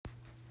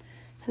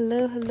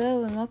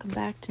Hello, and welcome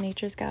back to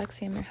Nature's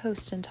Galaxy. I'm your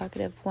host and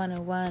talkative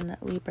 101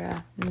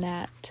 Libra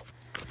Nat.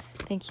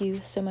 Thank you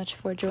so much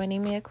for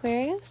joining me,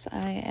 Aquarius.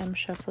 I am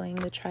shuffling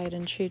the tried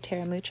and true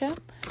Taramutra.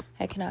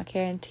 I cannot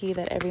guarantee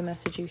that every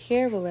message you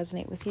hear will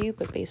resonate with you,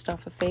 but based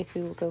off of faith,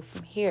 we will go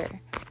from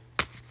here.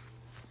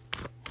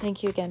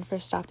 Thank you again for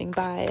stopping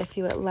by. If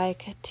you would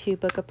like to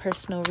book a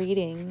personal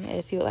reading,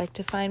 if you would like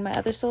to find my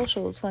other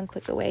socials, one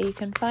click away, you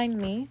can find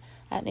me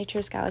at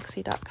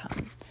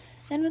naturesgalaxy.com.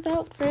 And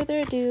without further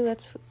ado,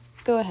 let's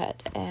go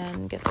ahead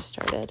and get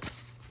started.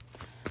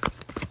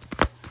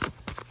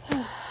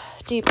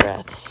 Deep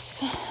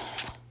breaths.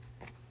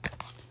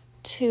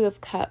 Two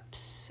of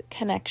Cups,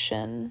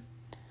 connection.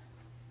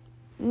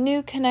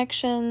 New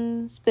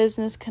connections,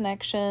 business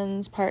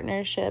connections,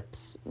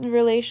 partnerships,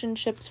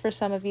 relationships. For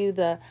some of you,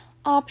 the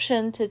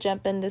option to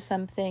jump into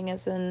something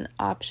is an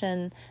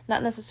option,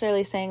 not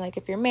necessarily saying like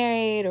if you're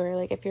married or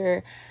like if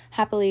you're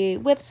happily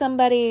with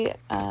somebody,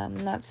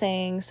 not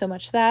saying so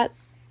much that.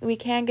 We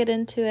can get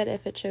into it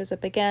if it shows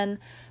up again,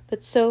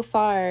 but so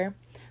far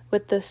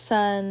with the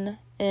sun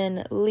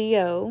in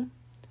Leo,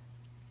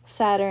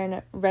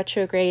 Saturn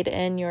retrograde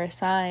in your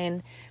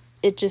sign,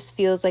 it just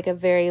feels like a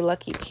very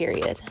lucky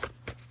period.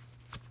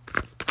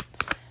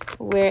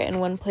 Where in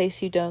one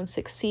place you don't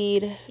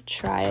succeed,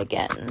 try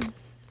again.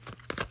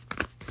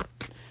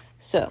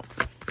 So,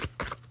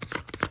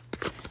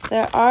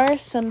 there are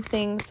some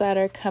things that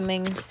are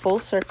coming full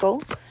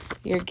circle.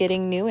 You're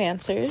getting new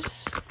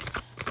answers.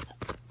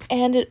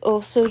 And it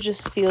also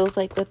just feels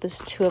like with this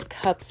Two of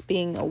Cups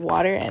being a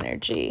water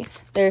energy,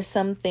 there are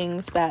some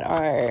things that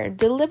are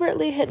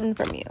deliberately hidden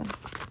from you.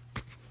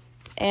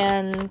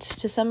 And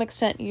to some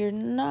extent, you're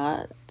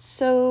not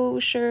so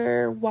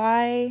sure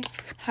why,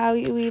 how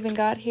you even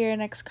got here.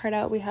 Next card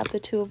out, we have the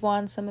Two of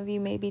Wands. Some of you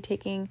may be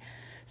taking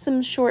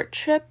some short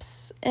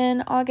trips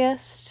in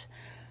August.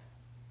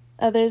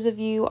 Others of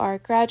you are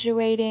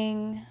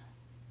graduating.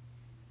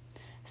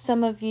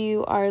 Some of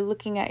you are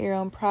looking at your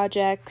own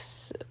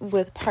projects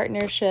with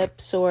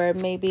partnerships, or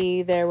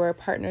maybe there were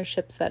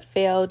partnerships that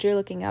failed. You're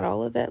looking at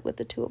all of it with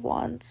the Two of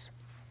Wands.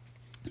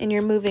 And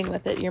you're moving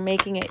with it. You're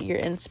making it your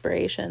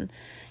inspiration.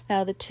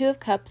 Now, the Two of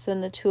Cups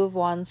and the Two of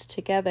Wands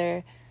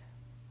together,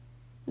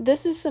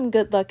 this is some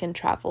good luck in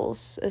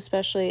travels,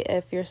 especially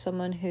if you're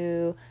someone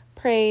who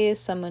prays,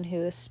 someone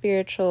who is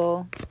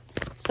spiritual,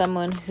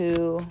 someone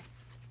who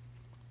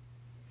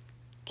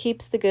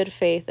keeps the good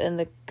faith and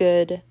the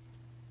good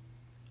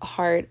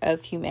heart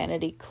of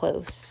humanity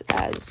close,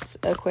 as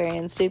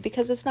Aquarians do,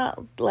 because it's not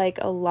like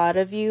a lot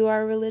of you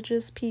are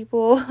religious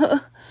people.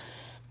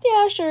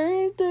 Yeah,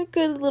 sure, the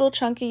good little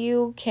chunk of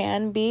you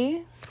can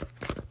be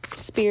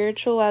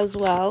spiritual as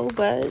well,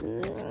 but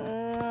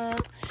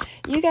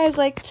you guys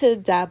like to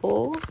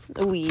dabble.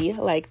 We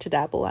like to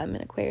dabble. I'm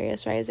an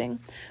Aquarius rising.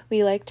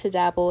 We like to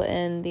dabble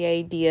in the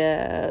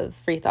idea of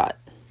free thought.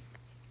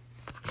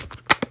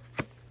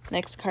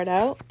 Next card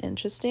out,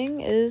 interesting,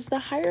 is the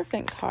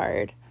Hierophant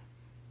card.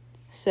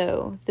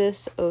 So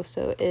this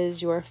also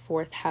is your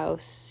fourth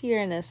house,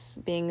 Uranus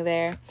being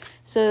there.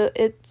 So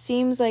it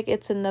seems like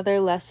it's another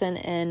lesson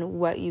in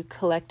what you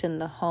collect in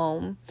the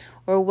home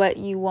or what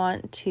you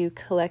want to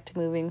collect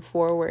moving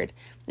forward.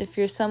 If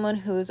you're someone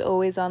who's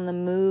always on the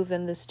move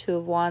in this Two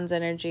of Wands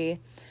energy,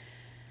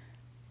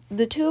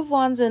 the Two of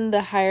Wands and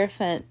the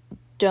Hierophant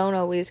don't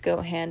always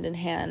go hand in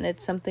hand.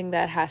 It's something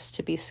that has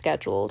to be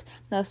scheduled.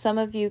 Now, some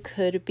of you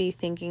could be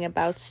thinking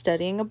about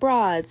studying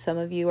abroad. Some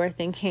of you are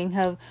thinking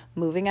of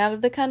moving out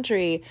of the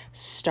country,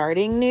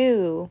 starting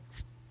new.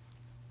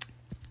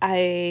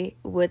 I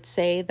would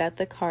say that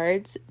the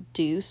cards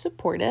do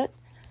support it,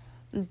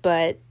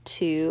 but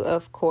to,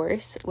 of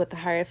course, with the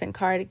Hierophant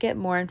card, get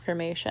more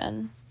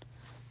information.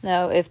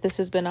 Now, if this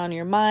has been on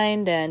your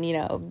mind and,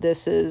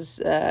 this is,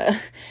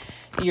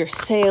 you're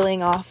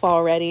sailing off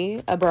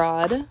already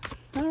abroad,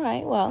 all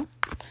right, well,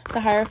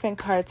 the Hierophant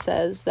card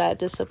says that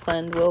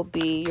discipline will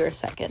be your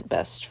second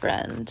best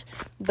friend,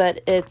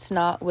 but it's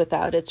not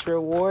without its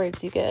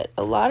rewards. You get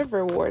a lot of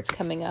rewards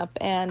coming up,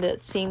 and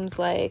it seems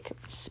like,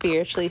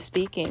 spiritually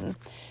speaking,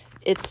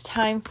 it's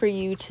time for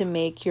you to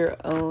make your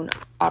own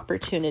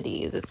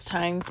opportunities. It's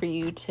time for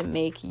you to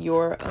make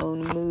your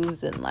own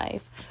moves in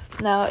life.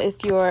 Now,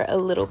 if you're a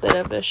little bit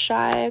of a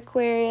shy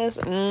Aquarius,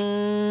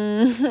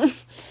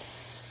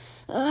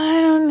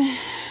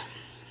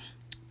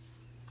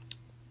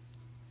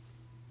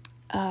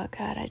 Oh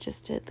God, I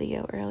just did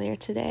Leo earlier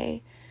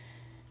today.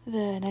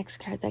 The next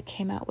card that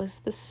came out was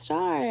the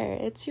Star.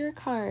 It's your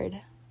card.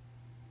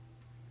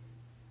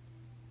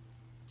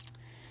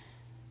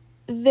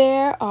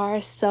 There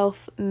are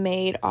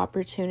self-made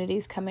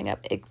opportunities coming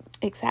up.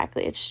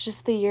 Exactly. It's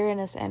just the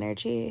Uranus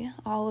energy.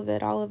 All of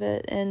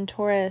it in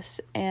Taurus.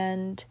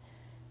 And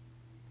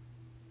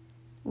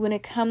when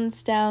it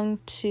comes down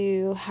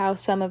to how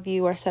some of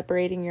you are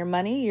separating your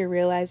money, you're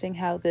realizing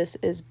how this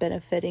is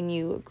benefiting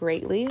you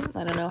greatly.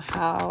 I don't know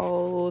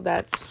how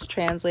that's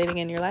translating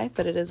in your life,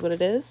 but it is what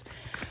it is.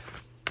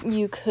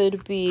 You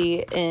could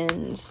be in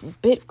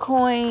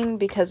Bitcoin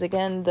because,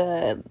 again,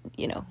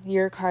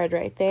 your card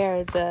right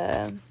there,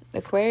 the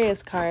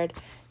Aquarius card,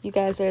 You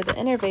guys are the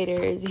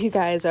innovators. You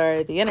guys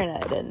are the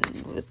internet. And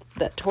with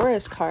that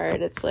Taurus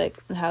card, it's like,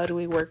 how do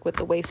we work with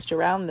the waste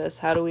around us?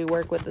 How do we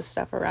work with the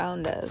stuff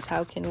around us?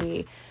 How can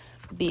we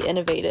be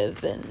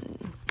innovative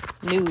and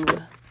new?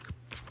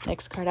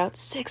 Next card out,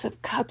 Six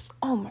of Cups.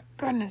 Oh my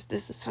goodness,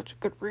 this is such a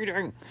good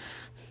reading.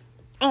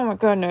 Oh my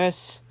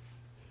goodness.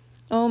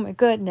 Oh my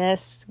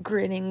goodness.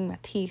 Gritting my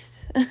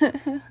teeth.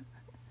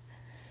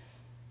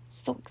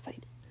 So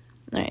excited.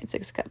 Alright,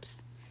 Six of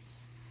Cups.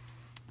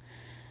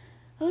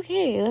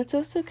 Okay, let's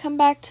also come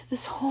back to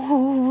this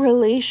whole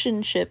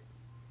relationship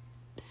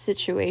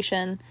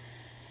situation.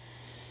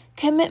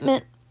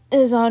 Commitment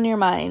is on your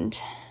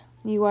mind.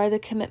 You are the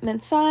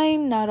commitment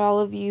sign. Not all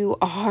of you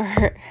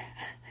are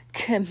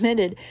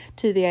committed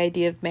to the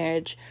idea of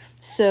marriage.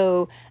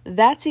 So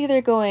that's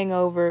either going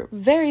over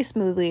very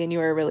smoothly in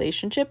your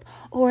relationship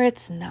or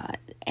it's not.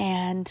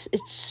 And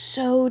it's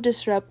so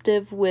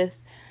disruptive with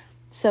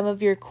some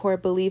of your core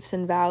beliefs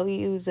and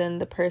values and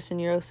the person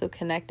you're also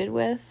connected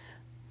with.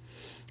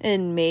 It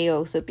may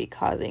also be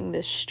causing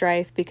this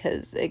strife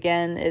because,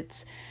 again,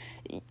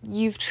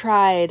 you've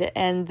tried,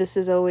 and this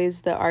is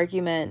always the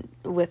argument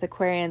with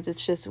Aquarians.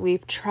 It's just,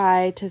 we've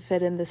tried to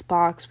fit in this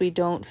box. We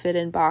don't fit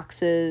in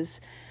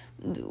boxes.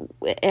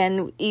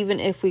 And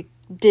even if we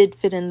did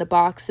fit in the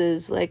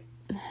boxes, like,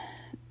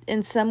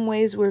 in some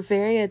ways we're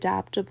very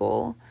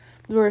adaptable.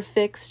 We're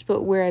fixed,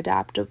 but we're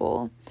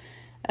adaptable.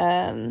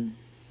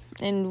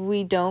 And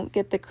we don't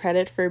get the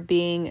credit for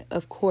being,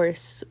 of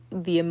course,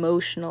 the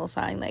emotional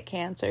sign like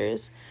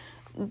Cancers.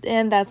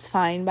 And that's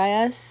fine by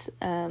us.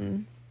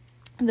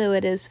 Though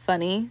it is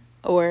funny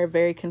or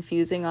very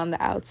confusing on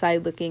the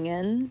outside looking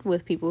in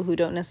with people who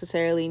don't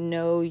necessarily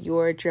know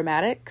your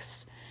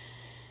dramatics.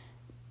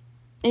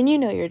 And you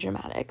know your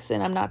dramatics.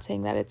 And I'm not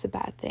saying that it's a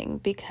bad thing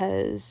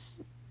because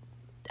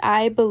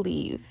I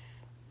believe,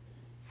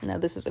 now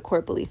this is a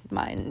core belief of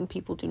mine and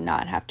people do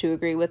not have to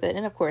agree with it.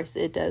 And of course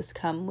it does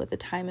come with a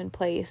time and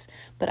place,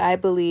 but I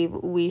believe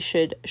we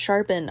should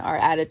sharpen our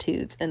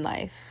attitudes in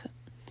life.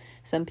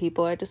 Some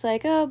people are just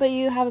like, oh, but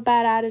you have a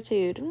bad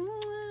attitude.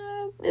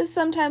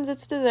 Sometimes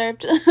it's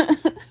deserved.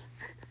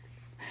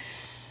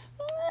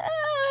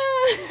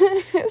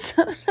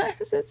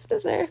 Sometimes it's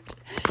deserved.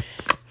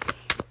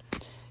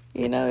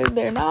 You know,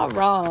 they're not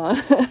wrong.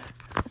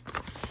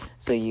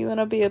 So you want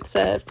to be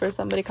upset for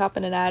somebody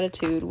copping an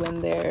attitude when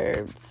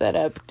they're fed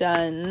up,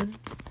 done,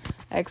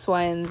 X,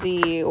 Y, and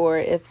Z, or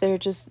if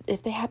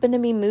they happen to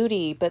be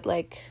moody, but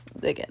like,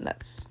 again,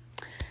 that's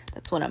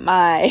one of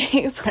my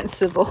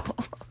principles.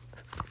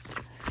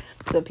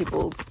 So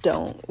people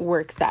don't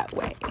work that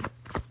way.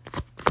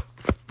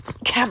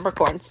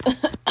 Capricorns.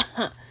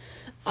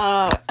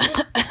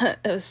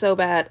 It was so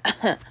bad.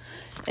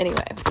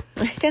 Anyway,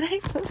 can I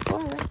move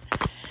forward?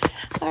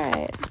 All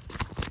right.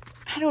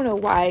 I don't know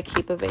why I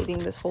keep evading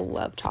this whole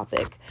love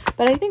topic,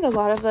 but I think a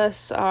lot of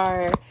us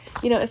are,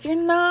 if you're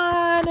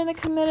not in a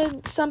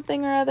committed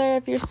something or other,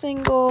 if you're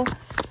single,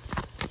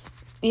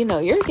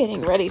 you're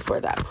getting ready for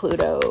that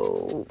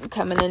Pluto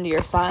coming into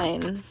your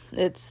sign.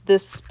 It's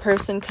this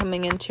person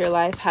coming into your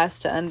life has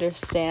to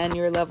understand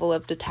your level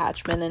of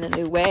detachment in a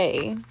new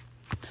way,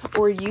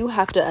 or you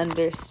have to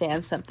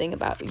understand something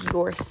about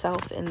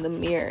yourself in the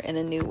mirror in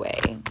a new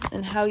way,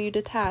 and how you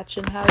detach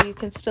and how you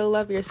can still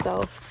love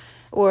yourself.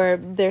 Or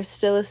there's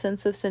still a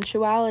sense of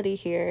sensuality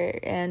here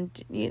and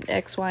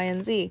X, Y,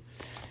 and Z.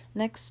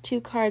 Next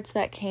two cards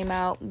that came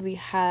out, we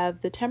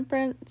have the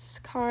Temperance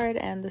card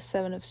and the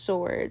Seven of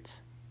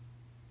Swords.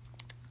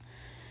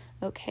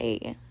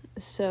 Okay,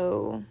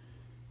 so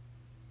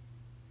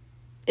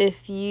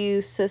if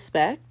you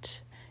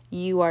suspect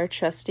you are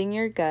trusting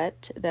your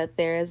gut that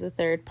there is a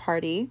third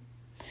party,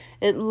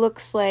 it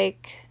looks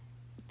like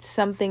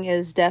something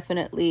is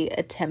definitely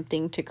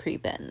attempting to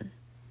creep in.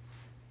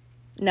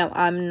 Now,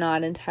 I'm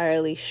not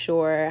entirely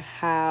sure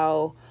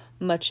how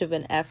much of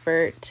an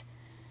effort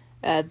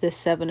the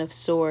Seven of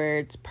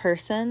Swords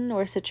person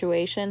or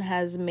situation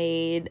has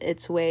made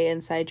its way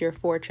inside your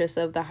fortress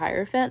of the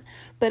Hierophant,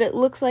 but it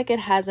looks like it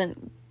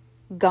hasn't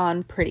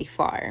gone pretty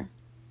far.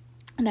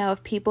 Now,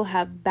 if people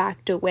have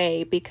backed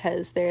away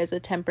because there is a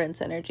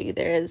Temperance energy,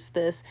 there is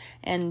this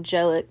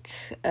angelic,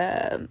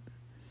 I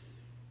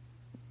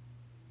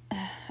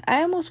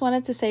almost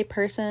wanted to say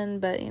person,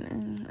 but,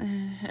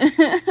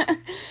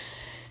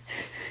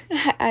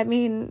 I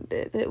mean,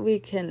 we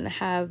can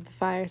have the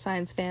fire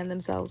signs fan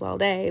themselves all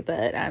day,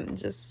 but I'm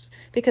just,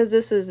 because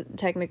this is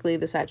technically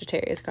the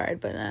Sagittarius card,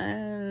 but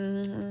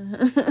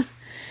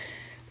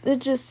it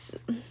just,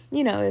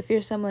 if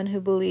you're someone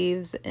who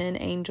believes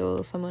in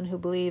angels, someone who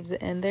believes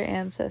in their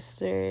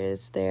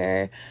ancestors,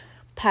 their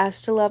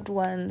past loved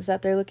ones,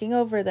 that they're looking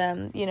over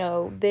them,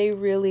 they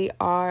really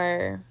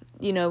are,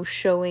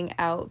 showing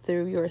out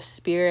through your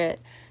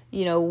spirit,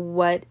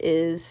 what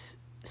is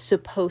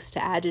supposed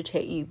to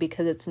agitate you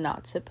because it's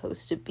not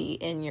supposed to be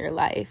in your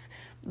life.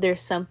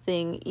 There's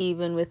something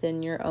even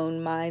within your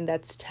own mind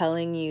that's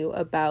telling you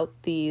about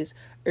these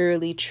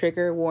early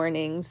trigger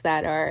warnings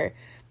that are,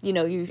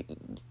 you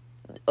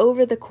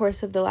over the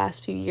course of the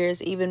last few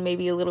years, even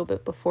maybe a little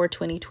bit before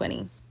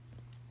 2020.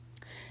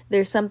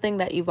 there's something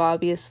that you've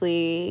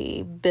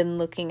obviously been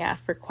looking at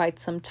for quite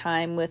some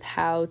time with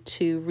how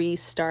to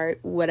restart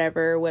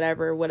whatever,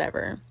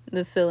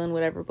 the fill in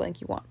whatever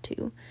blank you want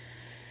to.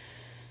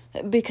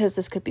 Because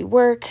this could be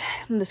work,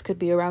 this could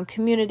be around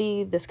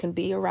community, this can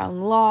be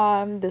around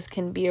law, this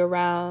can be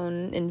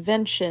around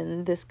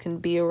invention, this can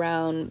be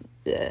around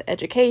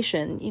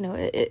education.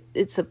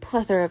 It's a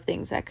plethora of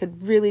things that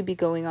could really be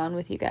going on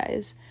with you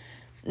guys.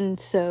 And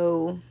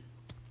so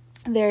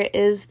there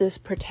is this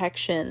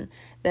protection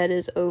that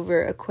is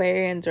over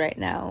Aquarians right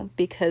now,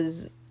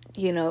 because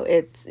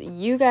it's,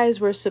 you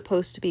guys were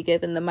supposed to be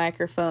given the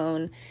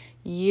microphone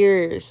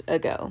years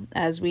ago,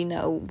 as we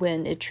know,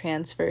 when it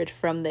transferred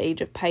from the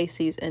age of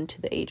Pisces into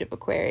the age of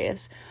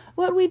Aquarius.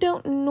 What we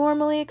don't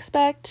normally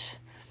expect,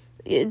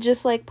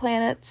 just like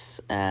planets,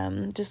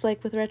 just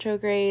like with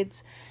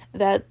retrogrades,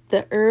 that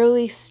the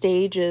early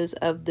stages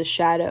of the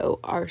shadow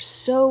are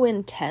so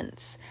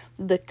intense.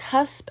 The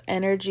cusp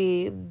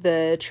energy,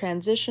 the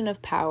transition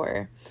of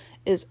power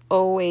is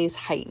always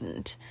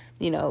heightened.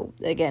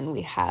 Again,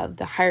 we have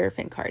the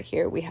Hierophant card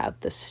here, we have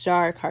the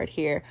Star card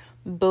here,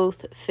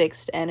 both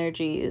fixed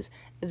energies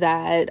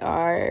that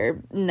are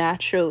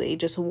naturally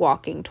just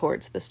walking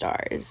towards the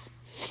stars.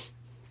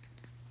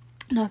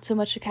 Not so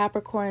much a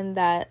Capricorn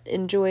that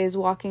enjoys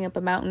walking up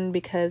a mountain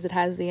because it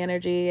has the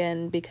energy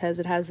and because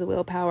it has the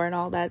willpower and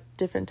all that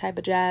different type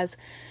of jazz.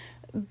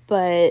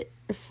 But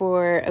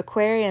for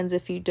Aquarians,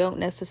 if you don't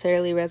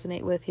necessarily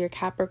resonate with your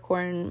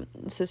Capricorn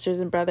sisters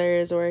and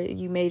brothers, or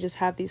you may just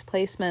have these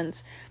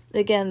placements,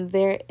 again,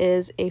 there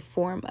is a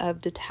form of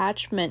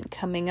detachment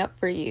coming up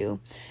for you.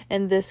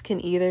 And this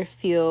can either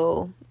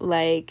feel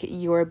like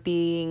you're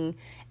being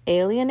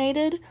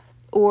alienated,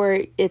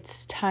 or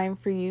it's time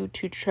for you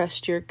to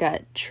trust your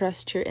gut,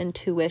 trust your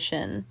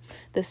intuition.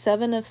 The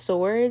Seven of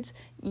Swords,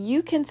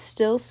 you can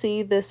still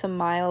see this a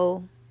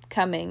mile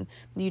coming.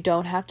 You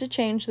don't have to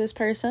change this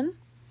person.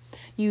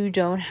 You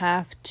don't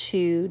have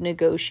to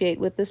negotiate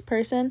with this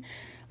person.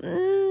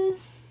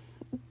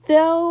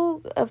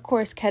 They'll, of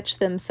course, catch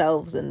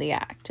themselves in the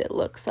act, it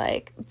looks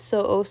like.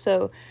 So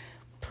also,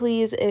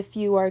 please, if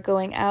you are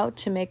going out,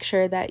 to make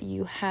sure that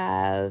you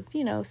have,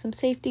 some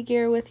safety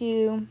gear with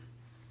you.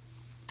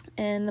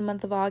 In the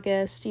month of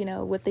August,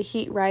 with the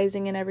heat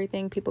rising and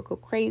everything, people go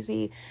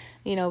crazy.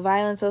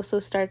 Violence also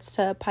starts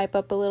to pipe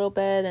up a little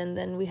bit, and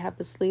then we have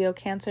this Leo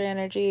Cancer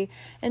energy.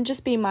 And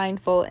just be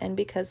mindful, and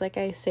because, like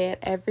I say it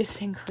every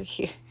single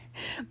year,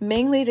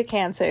 mainly to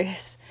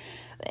Cancers,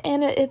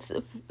 and it's,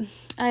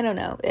 I don't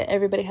know,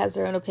 everybody has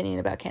their own opinion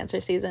about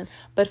Cancer season,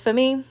 but for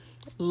me,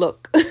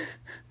 look,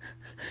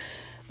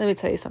 let me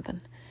tell you something.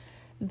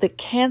 The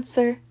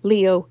Cancer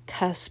Leo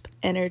cusp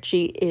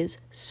energy is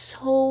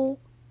so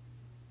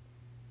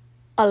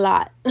a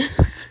lot.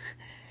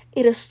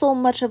 It is so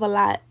much of a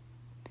lot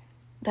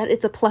that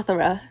it's a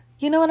plethora.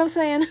 You know what I'm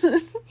saying?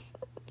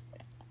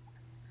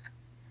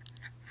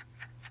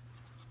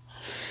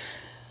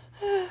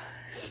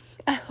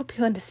 I hope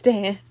you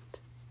understand,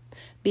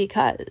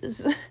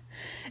 because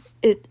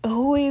it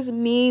always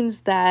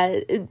means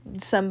that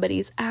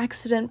somebody's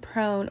accident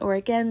prone, or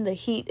again, the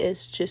heat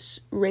is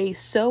just raised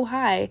so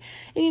high.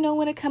 And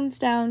when it comes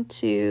down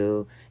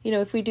to,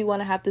 if we do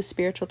want to have the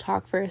spiritual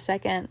talk for a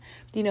second,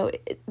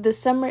 the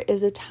summer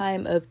is a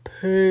time of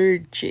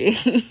purging.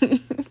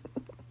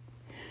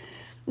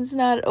 It's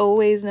not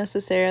always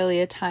necessarily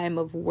a time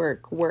of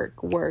work.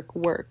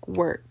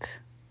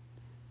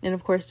 And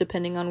of course,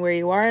 depending on where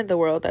you are in the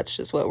world, that's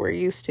just what we're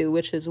used to,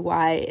 which is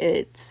why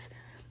it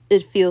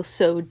feels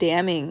so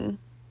damning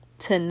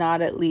to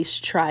not at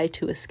least try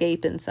to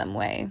escape in some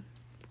way.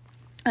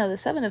 The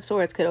Seven of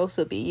Swords could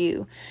also be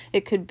you.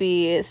 It could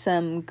be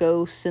some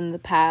ghosts in the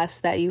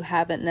past that you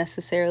haven't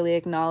necessarily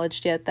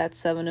acknowledged yet. That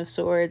Seven of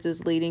Swords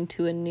is leading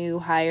to a new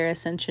higher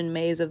ascension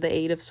maze of the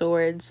Eight of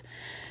Swords.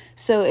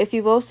 So if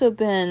you've also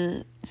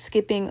been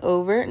skipping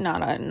over,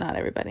 not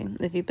everybody,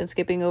 if you've been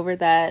skipping over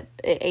that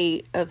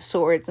Eight of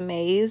Swords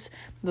maze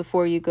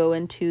before you go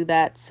into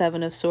that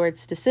Seven of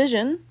Swords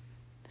decision,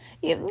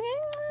 you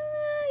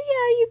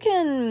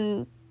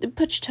can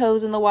put your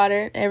toes in the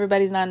water.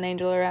 Everybody's not an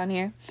angel around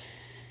here.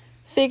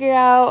 Figure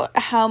out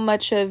how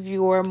much of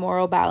your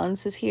moral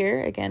balance is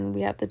here. Again,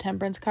 we have the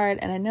Temperance card,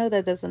 and I know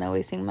that doesn't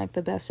always seem like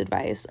the best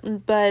advice,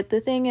 but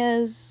the thing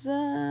is,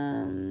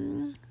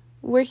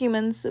 we're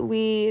humans.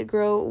 We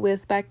grow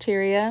with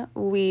bacteria.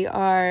 We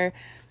are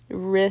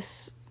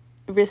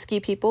risky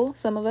people.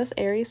 Some of us,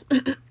 Aries.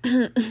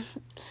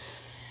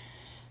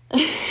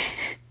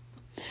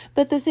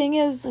 But the thing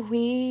is,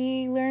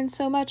 we learn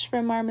so much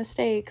from our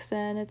mistakes,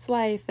 and it's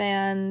life.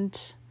 And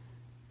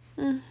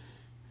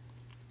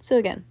so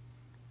again,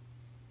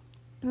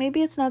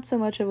 maybe it's not so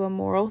much of a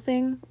moral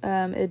thing.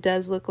 It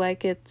does look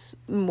like it's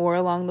more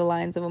along the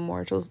lines of a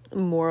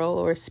moral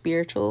or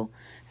spiritual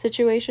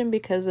situation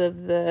because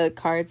of the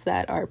cards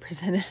that are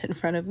presented in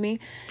front of me.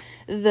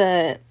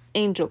 The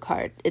angel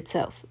card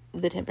itself,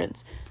 the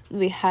Temperance.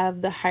 We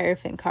have the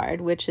Hierophant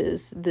card, which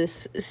is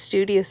this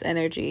studious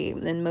energy,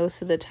 and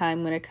most of the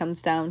time when it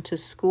comes down to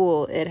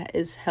school, it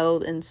is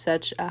held in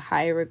such a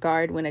high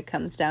regard when it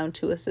comes down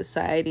to a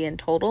society in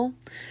total.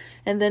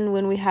 And then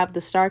when we have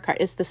the Star card,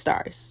 it's the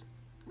stars.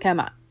 Come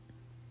on.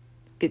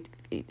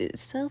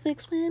 It's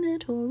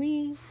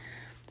self-explanatory.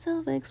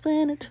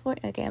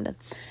 Okay, I'm done.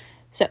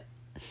 So,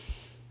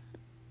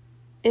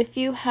 if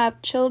you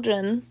have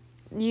children,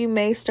 you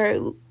may start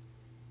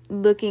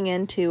looking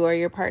into, or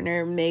your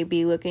partner may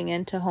be looking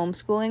into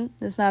homeschooling.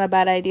 It's not a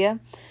bad idea.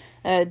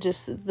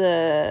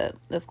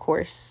 Of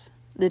course,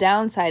 the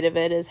downside of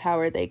it is how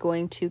are they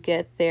going to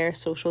get their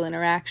social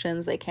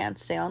interactions? They can't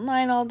stay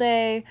online all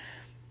day.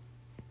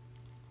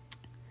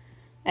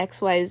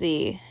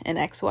 XYZ and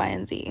X, Y,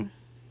 and Z.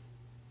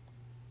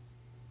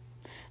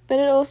 But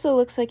it also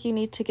looks like you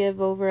need to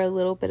give over a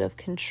little bit of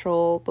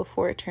control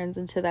before it turns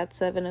into that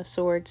Seven of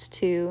Swords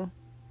too.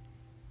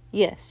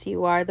 Yes,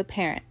 you are the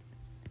parent.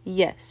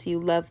 Yes, you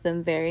love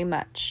them very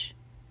much.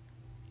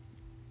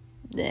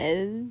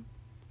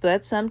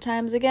 But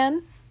sometimes,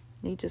 again,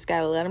 you just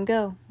gotta let them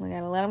go. We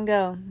gotta let them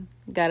go.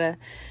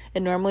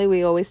 And normally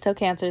we always tell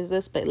Cancers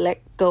this, but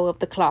let go of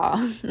the claw.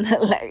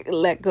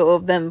 let go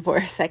of them for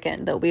a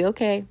second. They'll be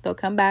okay. They'll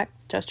come back.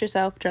 Trust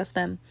yourself. Trust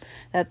them.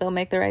 That they'll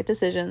make the right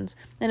decisions.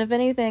 And if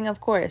anything,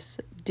 of course,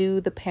 do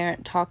the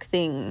parent talk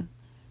thing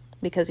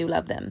because you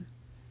love them.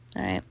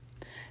 All right.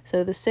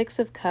 So the Six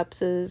of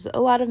Cups is a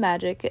lot of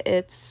magic.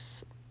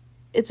 It's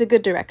a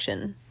good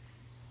direction.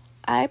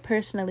 I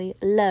personally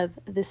love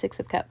the Six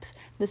of Cups.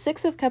 The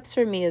Six of Cups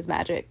for me is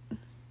magic.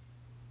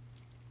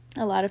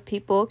 A lot of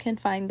people can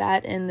find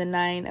that in the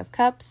Nine of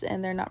Cups,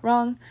 and they're not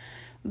wrong.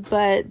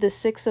 But the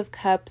Six of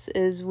Cups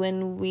is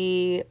when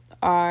we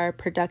are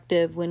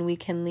productive, when we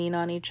can lean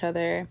on each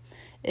other.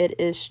 It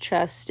is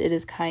trust. It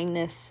is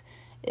kindness.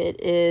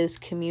 It is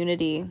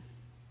community.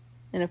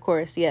 And of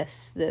course,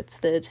 yes, that's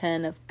the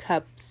Ten of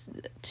Cups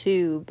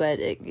too. But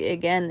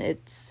again,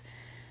 it's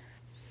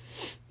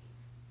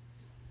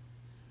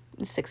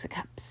Six of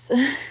Cups.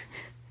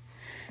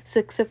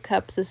 Six of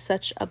Cups is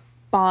such a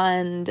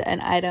bond,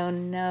 and I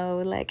don't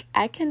know, like,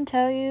 I can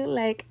tell you,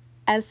 like,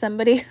 as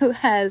somebody who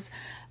has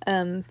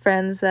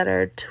friends that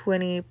are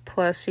 20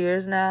 plus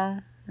years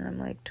now, and I'm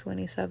like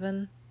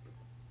 27,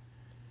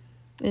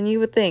 and you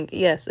would think,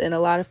 yes, and a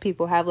lot of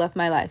people have left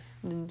my life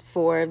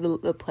for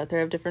a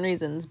plethora of different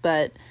reasons,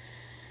 but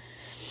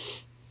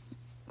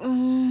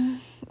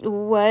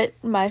what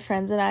my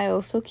friends and I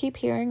also keep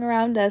hearing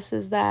around us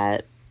is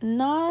that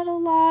not a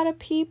lot of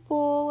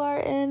people are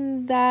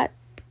in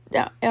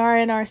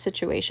our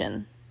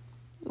situation,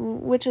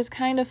 which is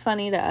kind of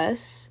funny to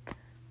us,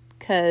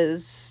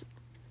 because,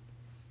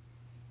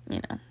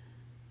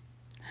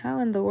 how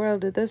in the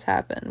world did this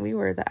happen? We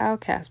were the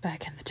outcasts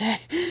back in the day.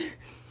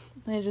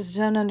 I just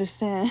don't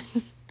understand.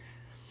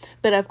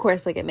 But of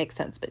course, like, it makes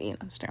sense, but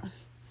it's true.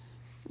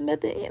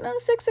 But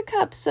Six of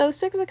Cups. So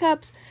Six of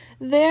Cups,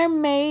 there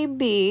may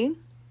be,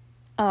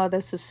 oh,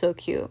 this is so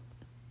cute.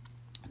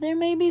 There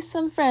may be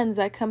some friends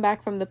that come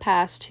back from the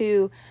past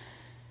who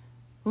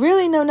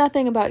really know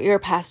nothing about your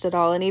past at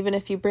all. And even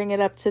if you bring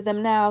it up to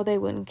them now, they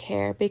wouldn't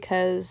care,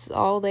 because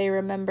all they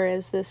remember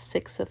is this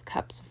Six of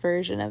Cups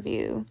version of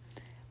you.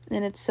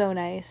 And it's so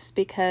nice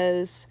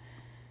because,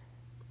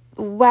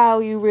 wow,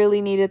 you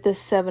really needed this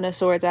Seven of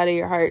Swords out of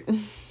your heart.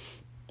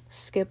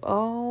 Skip.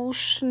 Oh,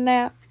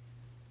 snap.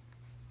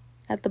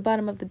 At the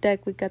bottom of the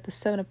deck, we got the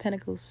Seven of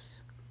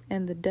Pentacles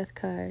and the Death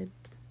card.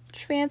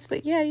 Transfer.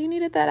 Yeah, you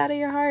needed that out of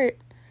your heart.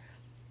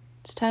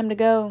 It's time to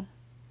go.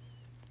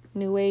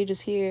 New age is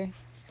here.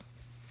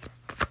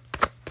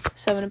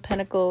 Seven of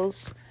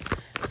Pentacles.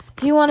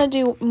 You want to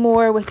do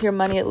more with your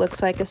money, it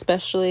looks like,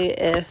 especially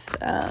if,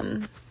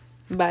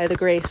 by the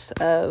grace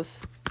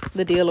of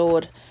the dear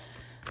Lord,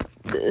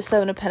 the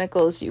Seven of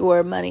Pentacles,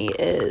 your money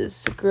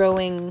is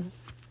growing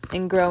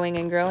and growing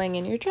and growing,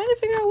 and you're trying to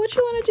figure out what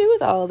you want to do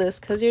with all of this,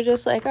 because you're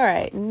just like, all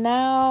right,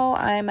 now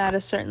I'm at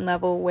a certain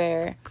level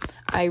where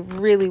I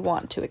really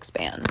want to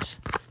expand.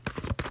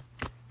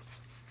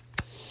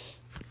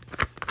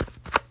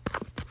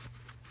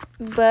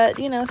 But,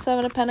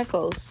 Seven of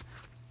Pentacles.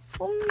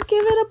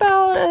 Give it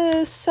about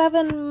a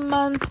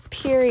 7-month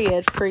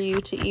period for you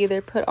to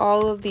either put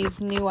all of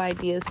these new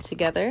ideas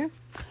together,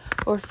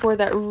 or for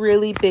that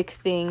really big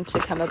thing to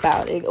come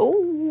about. Too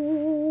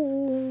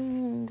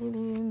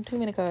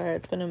many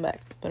cards. Put them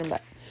back.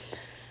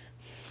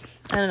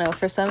 I don't know.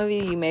 For some of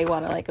you, you may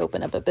want to, like,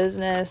 open up a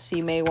business.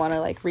 You may want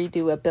to, like,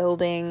 redo a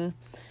building.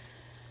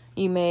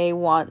 You may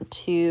want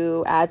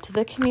to add to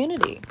the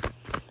community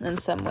in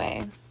some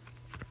way.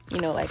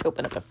 Like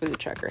open up a food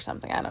truck or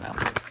something. I don't know.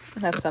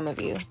 That's some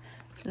of you.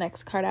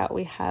 Next card out,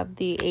 we have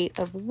the Eight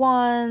of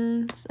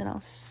Wands, and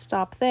I'll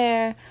stop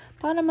there.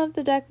 Bottom of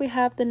the deck, we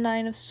have the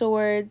Nine of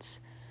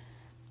Swords.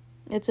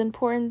 It's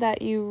important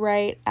that you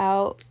write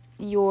out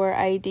your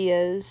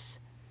ideas.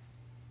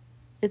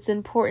 It's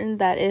important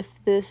that if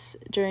this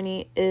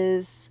journey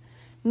is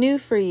new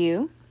for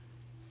you,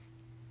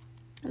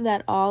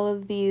 that all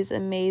of these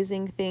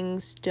amazing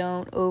things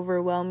don't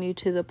overwhelm you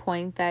to the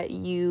point that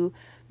you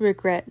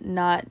regret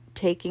not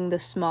taking the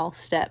small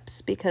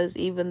steps, because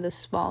even the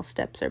small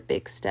steps are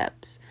big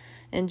steps.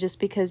 And just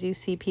because you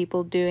see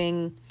people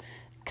doing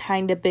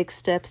kind of big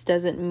steps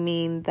doesn't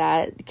mean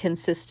that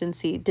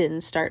consistency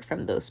didn't start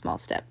from those small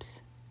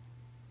steps.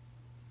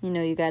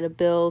 You got to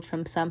build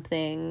from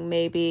something.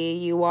 Maybe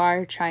you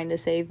are trying to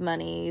save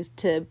money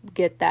to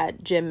get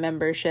that gym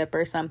membership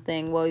or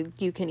something. Well,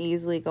 you can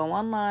easily go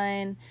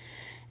online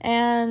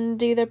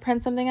and either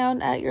print something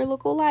out at your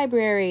local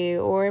library,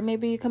 or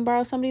maybe you can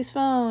borrow somebody's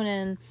phone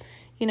and,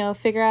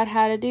 figure out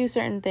how to do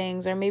certain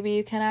things, or maybe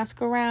you can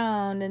ask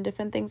around and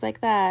different things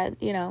like that.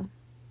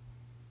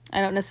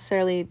 I don't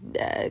necessarily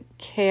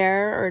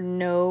care or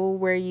know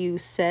where you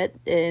sit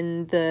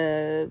in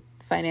the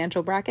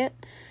financial bracket.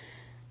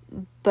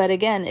 But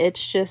again,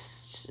 it's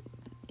just,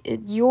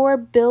 you're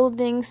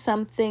building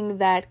something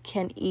that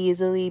can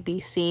easily be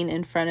seen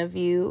in front of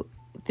you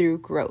through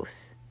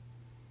growth.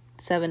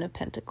 Seven of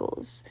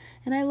Pentacles.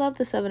 And I love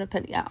the Seven of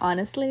Pentacles.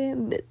 Honestly,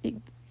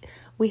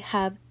 we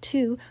have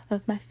two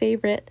of my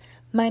favorite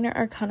minor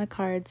arcana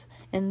cards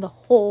in the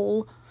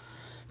whole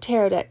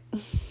tarot deck.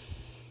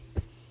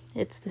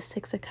 It's the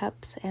Six of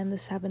Cups and the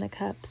Seven of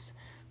Cups.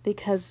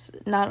 Because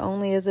not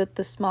only is it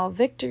the small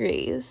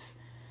victories,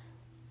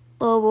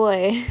 oh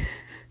boy,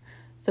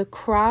 the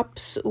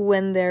crops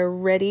when they're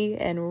ready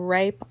and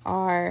ripe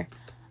are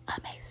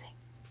amazing.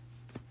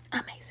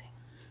 Amazing.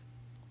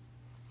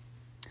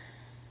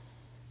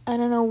 I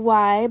don't know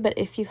why, but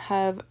if you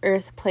have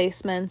earth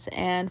placements,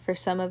 and for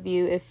some of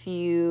you, if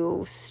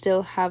you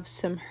still have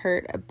some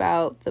hurt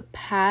about the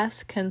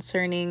past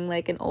concerning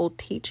like an old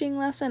teaching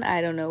lesson,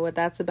 I don't know what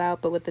that's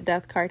about, but with the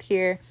Death card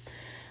here,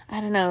 I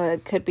don't know,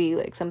 it could be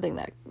like something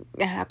that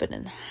happened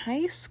in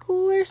high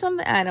school or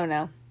something. I don't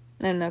know.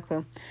 I have no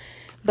clue.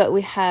 But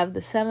we have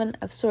the Seven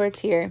of Swords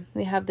here.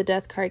 We have the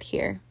Death card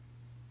here.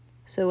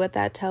 So what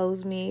that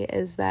tells me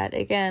is that,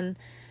 again,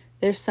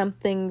 there's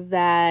something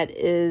that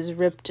is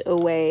ripped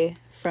away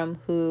from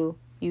who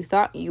you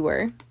thought you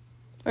were.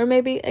 Or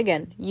maybe,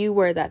 again, you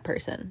were that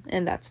person,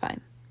 and that's fine.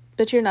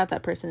 But you're not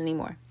that person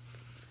anymore.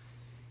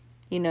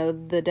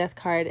 The Death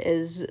card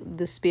is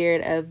the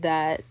spirit of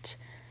that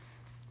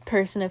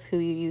person of who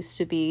you used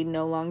to be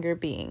no longer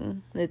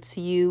being. It's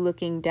you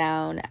looking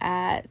down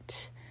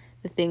at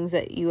the things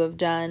that you have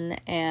done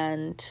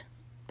and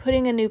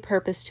putting a new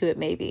purpose to it,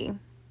 maybe.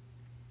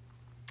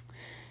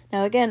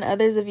 Now, again,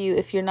 others of you,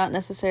 if you're not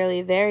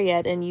necessarily there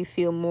yet and you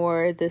feel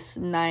more this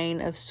Nine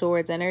of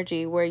Swords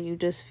energy where you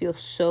just feel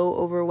so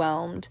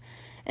overwhelmed,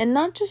 and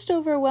not just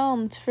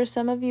overwhelmed, for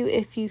some of you,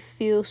 if you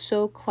feel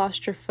so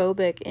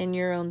claustrophobic in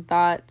your own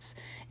thoughts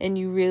and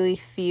you really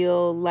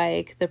feel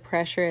like the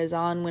pressure is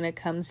on when it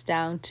comes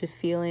down to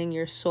feeling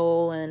your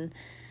soul. And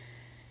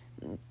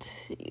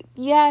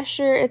yeah,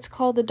 sure, it's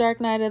called the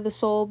dark night of the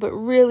soul, but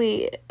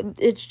really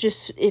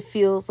it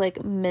feels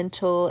like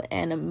mental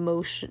and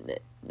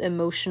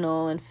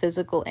emotional and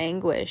physical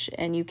anguish,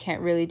 and you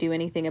can't really do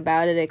anything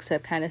about it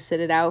except kind of sit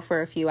it out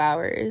for a few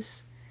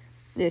hours.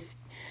 If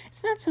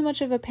it's not so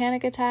much of a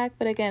panic attack,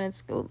 but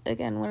it's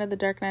one of the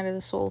dark night of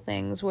the soul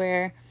things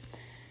where,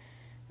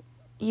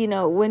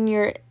 when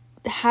you're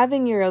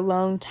having your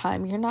alone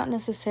time, you're not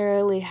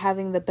necessarily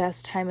having the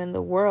best time in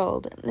the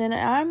world. And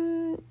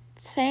I'm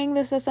saying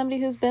this as somebody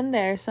who's been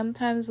there.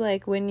 Sometimes,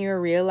 like, when you're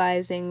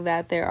realizing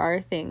that there are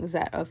things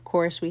that, of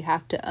course, we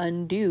have to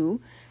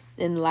undo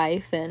in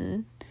life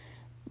and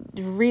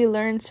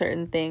relearn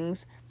certain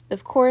things,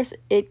 of course,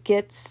 it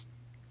gets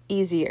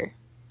easier.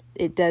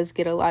 It does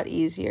get a lot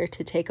easier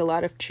to take a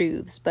lot of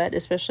truths, but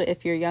especially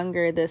if you're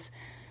younger, this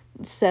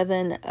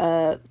Seven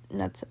of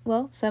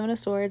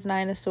Swords,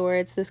 Nine of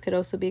Swords, this could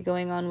also be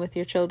going on with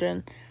your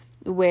children,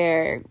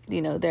 where,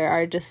 there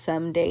are just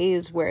some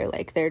days where,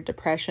 like, their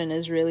depression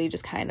is really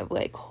just kind of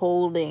like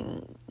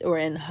holding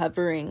and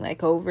hovering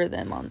like over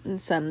them on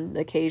some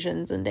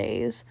occasions and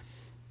days.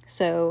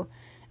 So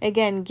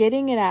again,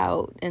 getting it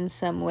out in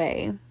some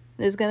way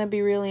is going to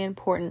be really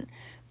important.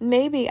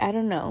 Maybe, I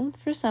don't know,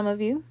 for some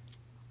of you,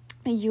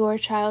 your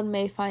child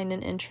may find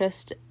an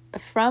interest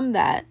from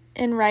that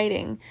in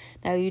writing.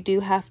 Now, you do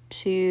have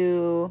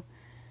to,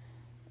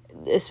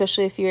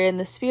 especially if you're in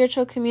the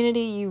spiritual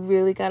community, you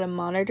really got to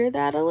monitor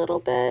that a little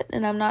bit.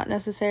 And I'm not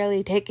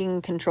necessarily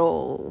taking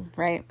control,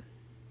 right?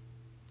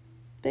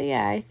 But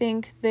yeah, I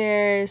think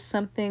there's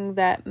something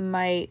that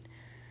might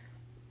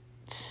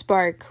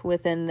spark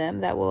within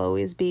them that will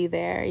always be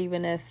there,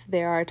 even if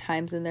there are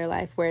times in their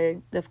life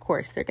where, of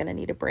course, they're going to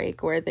need a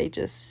break, or they're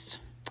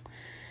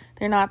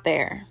not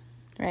there,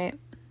 right?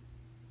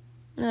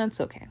 And that's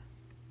okay.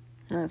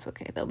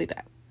 They'll be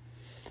back.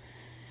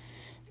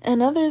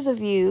 And others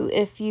of you,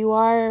 if you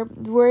are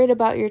worried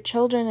about your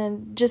children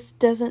and just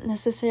doesn't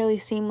necessarily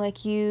seem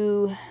like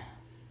you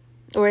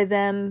or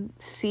them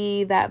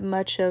see that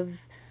much of,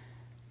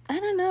 I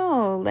don't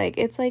know, like,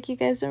 it's like you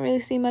guys don't really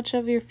see much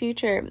of your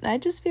future. I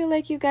just feel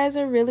like you guys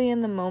are really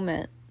in the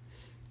moment.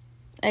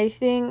 I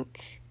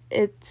think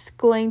it's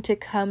going to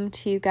come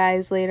to you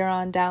guys later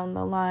on down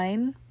the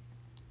line.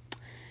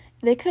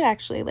 they could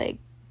actually like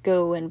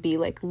go and be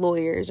like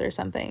lawyers or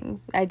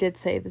something. I did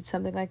say that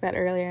something like that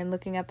earlier, and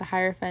looking at the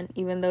Hierophant,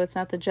 even though it's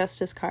not the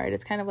Justice card,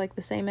 it's kind of like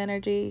the same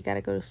energy. You got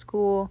to go to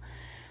school.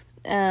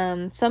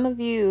 Some of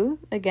you,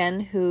 again,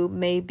 who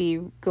may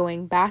be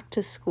going back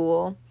to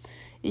school,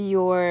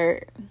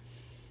 your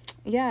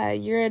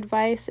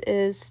advice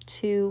is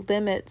to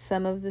limit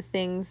some of the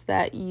things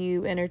that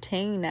you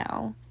entertain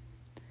now.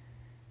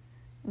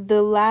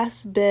 The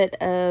last bit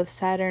of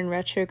Saturn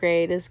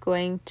retrograde is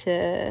going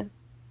to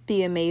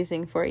be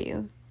amazing for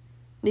you,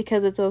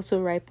 because it's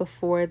also right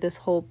before this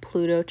whole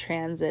Pluto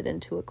transit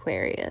into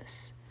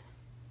Aquarius.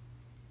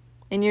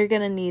 And you're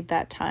going to need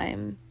that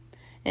time.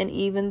 And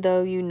even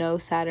though you know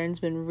Saturn's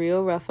been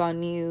real rough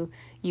on you,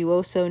 you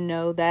also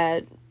know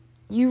that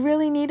you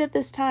really need it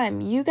this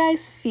time. You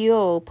guys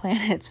feel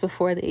planets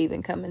before they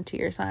even come into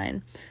your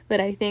sign. But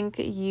I think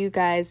you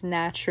guys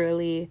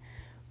naturally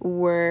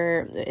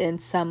were in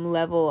some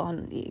level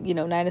on,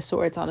 Knight of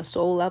Swords on a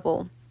soul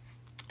level.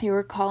 You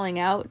were calling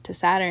out to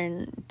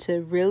Saturn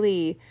to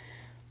really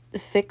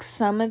fix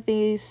some of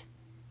these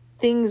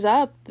things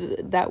up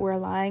that were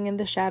lying in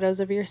the shadows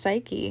of your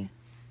psyche.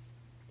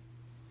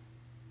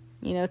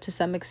 To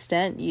some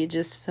extent, you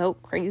just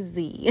felt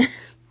crazy.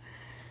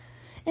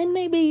 And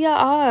maybe you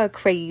are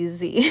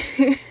crazy.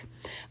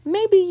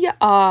 Maybe you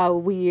are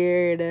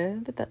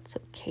weird, but that's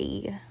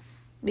okay.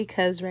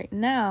 Because right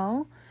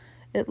now,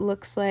 it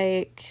looks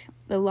like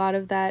a lot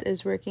of that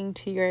is working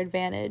to your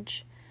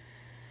advantage.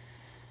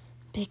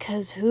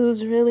 Because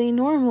who's really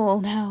normal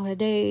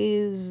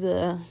nowadays?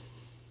 And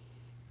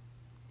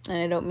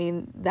I don't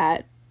mean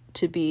that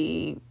to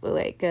be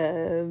like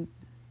a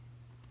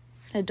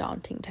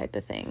daunting type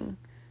of thing.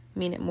 I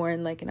mean it more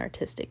in like an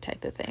artistic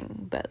type of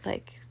thing. But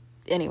like,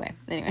 anyway.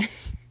 Let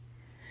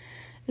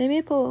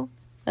me pull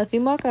a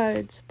few more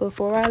cards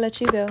before I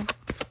let you go.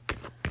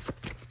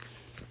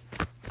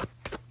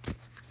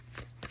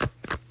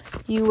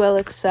 You will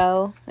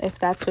excel if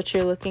that's what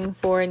you're looking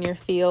for in your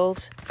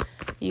field.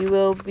 You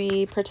will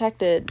be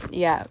protected.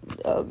 Yeah.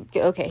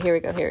 Okay, here we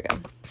go.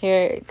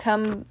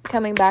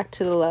 Coming back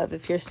to the love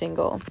if you're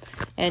single.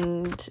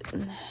 And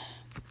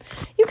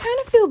you kind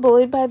of feel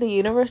bullied by the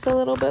universe a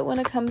little bit when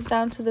it comes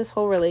down to this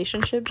whole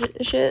relationship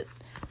shit.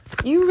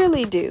 You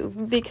really do.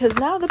 Because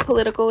now the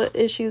political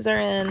issues are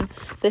in.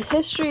 The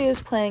history is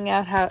playing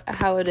out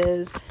how it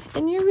is.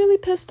 And you're really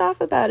pissed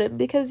off about it.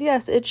 Because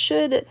yes, it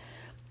should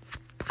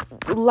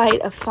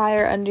light a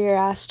fire under your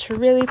ass to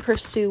really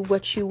pursue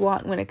what you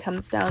want when it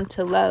comes down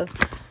to love.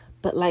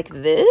 But like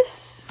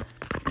this,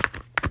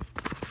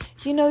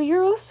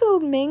 you're also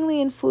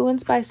mainly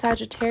influenced by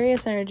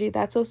Sagittarius energy.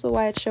 That's also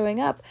why it's showing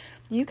up.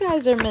 You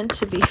guys are meant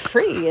to be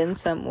free in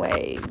some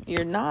way.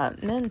 You're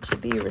not meant to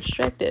be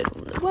restricted.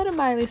 What am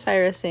Miley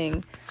Cyrus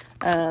sing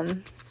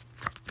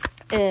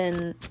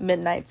in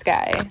Midnight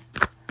Sky?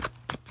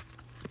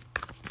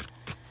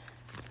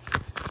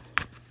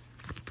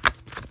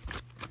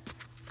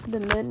 The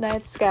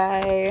Midnight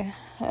Sky.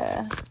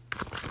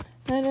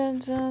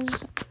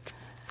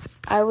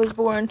 I was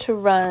born to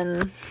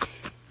run.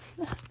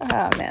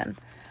 Oh man,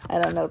 I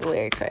don't know the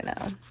lyrics right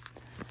now,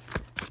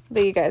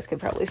 but you guys could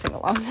probably sing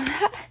along to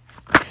that.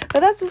 But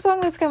that's the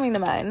song that's coming to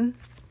mind.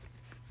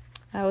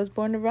 I was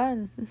born to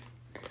run.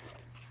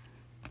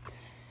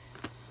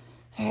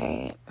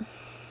 Alright.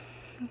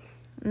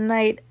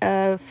 Knight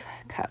of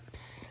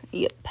Cups.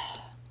 Yep.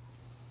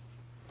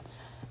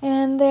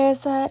 And there's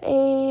that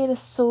 8 of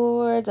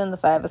Swords and the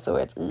 5 of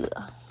Swords.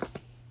 Ugh.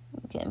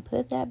 You can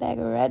put that back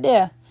right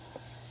there.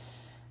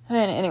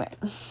 Alright, anyway.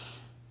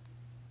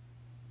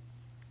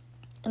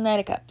 Knight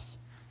of Cups.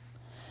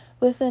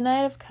 With the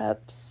Knight of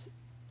Cups,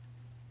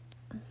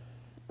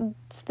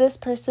 this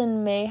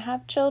person may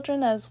have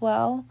children as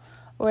well,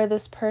 or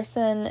this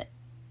person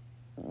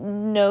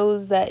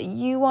knows that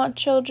you want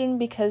children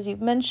because you've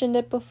mentioned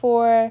it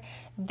before.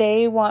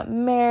 They want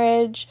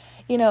marriage.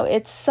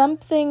 It's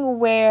something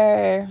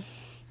where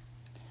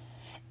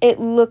it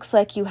looks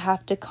like you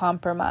have to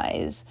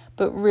compromise,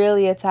 but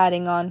really it's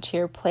adding on to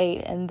your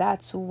plate, and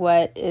that's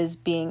what is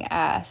being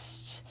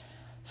asked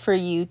for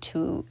you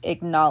to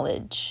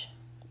acknowledge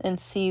and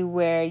see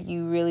where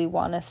you really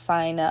want to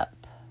sign up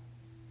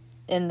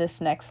in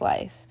this next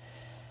life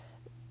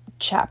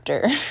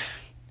chapter.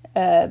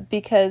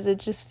 Because it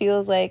just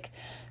feels like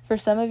for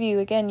some of you,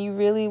 again, you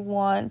really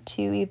want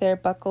to either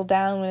buckle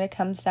down when it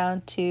comes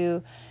down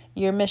to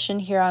your mission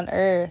here on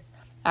Earth,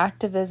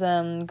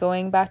 activism,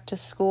 going back to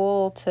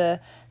school to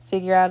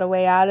figure out a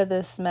way out of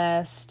this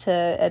mess, to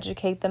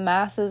educate the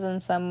masses in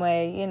some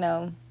way,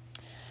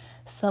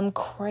 some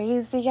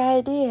crazy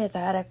idea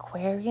that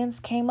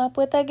Aquarians came up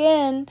with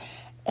again.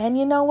 And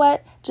you know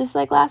what? Just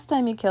like last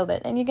time you killed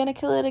it, and you're going to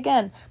kill it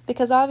again.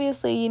 Because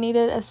obviously you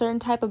needed a certain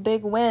type of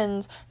big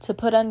wins to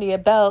put under your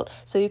belt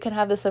so you can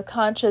have the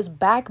subconscious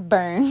back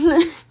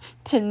burn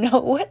to know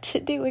what to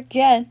do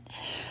again.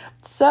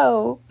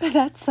 So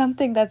that's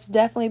something that's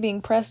definitely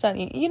being pressed on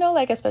you.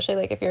 Especially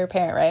like if you're a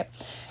parent, right?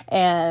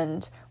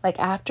 And like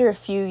after a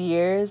few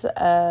years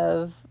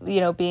of,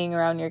 being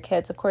around your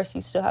kids, of course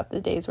you still have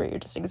the days where you're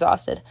just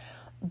exhausted.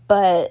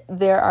 But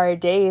there are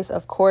days,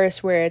 of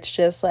course, where it's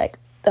just like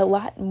a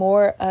lot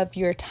more of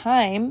your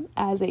time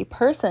as a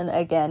person,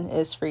 again,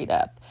 is freed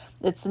up.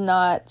 It's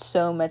not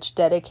so much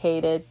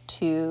dedicated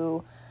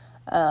to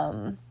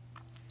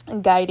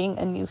guiding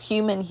a new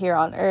human here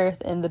on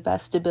earth in the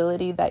best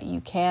ability that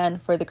you can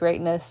for the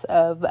greatness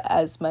of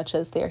as much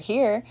as they're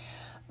here,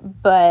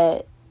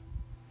 but,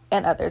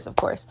 and others, of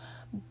course.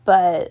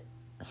 But,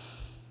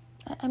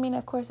 I mean,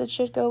 of course, it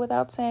should go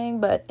without saying,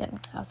 but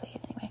I'll say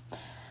it anyway.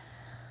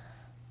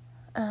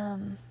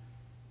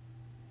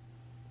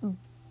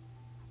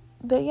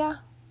 But yeah,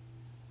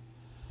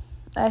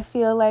 I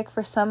feel like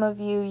for some of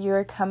you,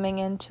 you're coming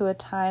into a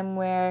time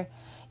where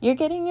you're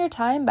getting your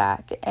time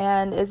back.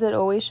 And is it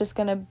always just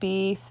going to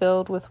be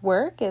filled with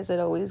work? Is it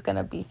always going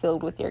to be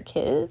filled with your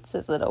kids?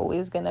 Is it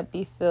always going to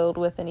be filled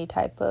with any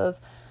type of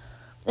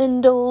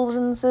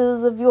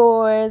indulgences of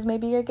yours?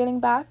 Maybe you're getting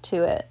back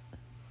to it.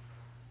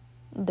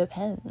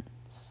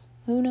 Depends.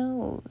 Who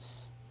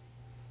knows?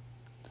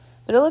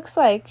 But it looks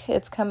like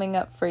it's coming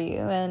up for you,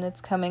 and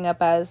it's coming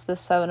up as the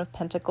Seven of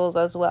Pentacles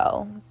as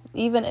well,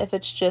 even if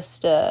it's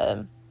just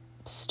a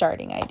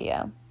starting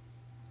idea.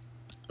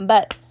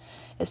 But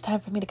it's time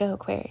for me to go,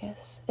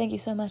 Aquarius. Thank you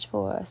so much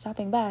for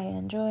stopping by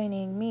and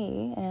joining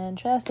me and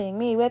trusting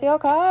me with your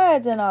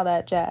cards and all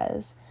that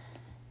jazz.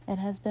 It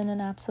has been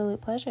an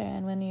absolute pleasure,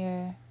 and when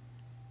you're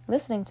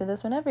listening to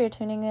this, whenever you're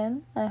tuning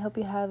in, I hope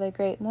you have a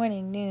great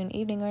morning, noon,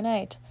 evening, or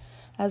night.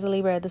 As a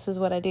Libra, this is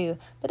what I do.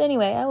 But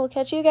anyway, I will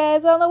catch you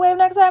guys on the wave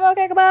next time.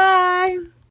 Okay, goodbye!